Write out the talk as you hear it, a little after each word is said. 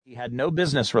He had no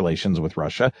business relations with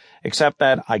Russia, except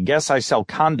that I guess I sell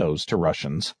condos to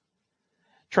Russians.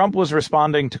 Trump was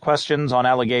responding to questions on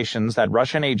allegations that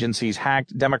Russian agencies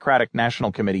hacked Democratic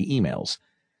National Committee emails.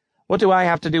 What do I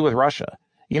have to do with Russia?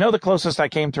 You know, the closest I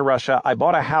came to Russia, I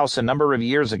bought a house a number of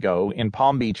years ago in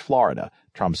Palm Beach, Florida,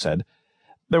 Trump said.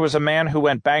 There was a man who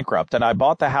went bankrupt, and I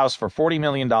bought the house for $40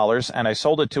 million, and I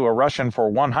sold it to a Russian for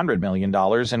 $100 million,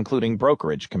 including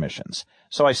brokerage commissions.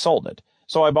 So I sold it.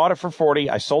 So I bought it for 40,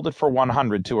 I sold it for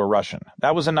 100 to a Russian.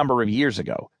 That was a number of years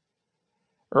ago.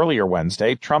 Earlier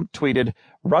Wednesday, Trump tweeted,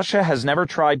 "Russia has never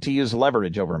tried to use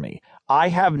leverage over me. I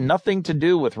have nothing to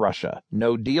do with Russia.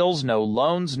 No deals, no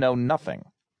loans, no nothing."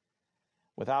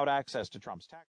 Without access to Trump's tax